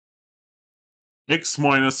x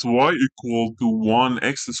minus y equal to 1,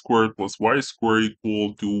 x squared plus y squared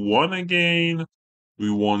equal to 1 again. We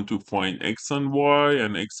want to find x and y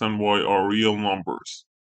are real numbers.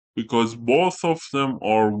 Because both of them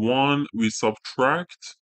are 1, we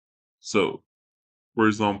subtract. So, for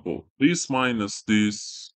example, this minus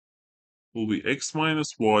this will be x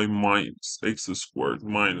minus y minus x squared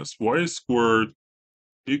minus y squared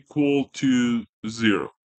equal to 0.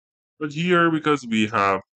 But here, because we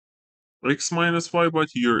have x minus y, but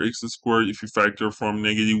here x squared, if you factor from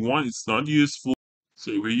 -1, it's not useful.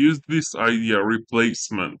 So we use this idea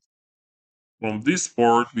replacement. From this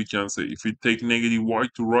part, we can say if we take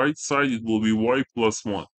 -y to right side, it will be y plus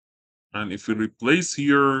 1. And if we replace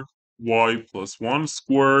here, y plus 1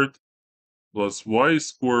 squared plus y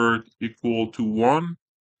squared equal to 1.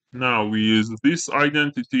 Now we use this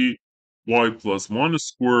identity, y plus 1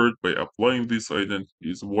 squared, by applying this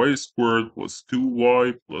identity is y squared plus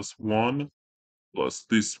 2y plus 1 plus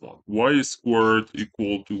this one, y squared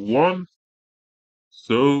equal to 1.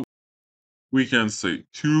 So we can say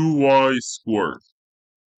 2y squared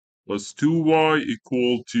plus 2y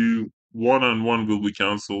equal to 1 and 1 will be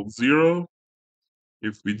cancelled 0.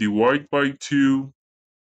 If we divide by 2,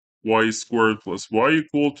 y squared plus y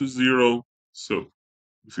equal to 0. So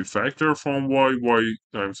if we factor from y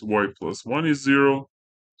times y plus 1 is 0.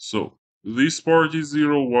 So this part is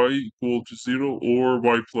 0, y equal to 0, or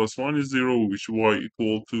y plus 1 is 0, which y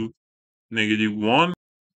equal to -1.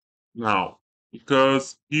 Now,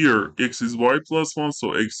 because here x is y plus 1,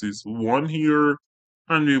 so x is 1 here,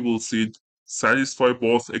 and we will see it satisfy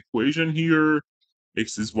both equation here.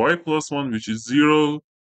 X is y plus 1, which is 0,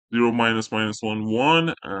 0 minus minus 1,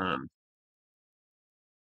 1, and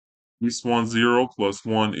this one 0 plus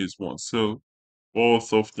 1 is 1. So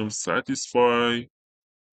both of them satisfy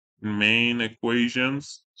main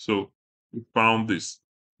equations. So we found this.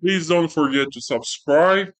 Please don't forget to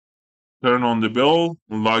subscribe, turn on the bell,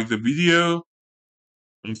 and like the video.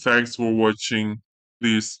 And thanks for watching.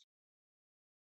 Please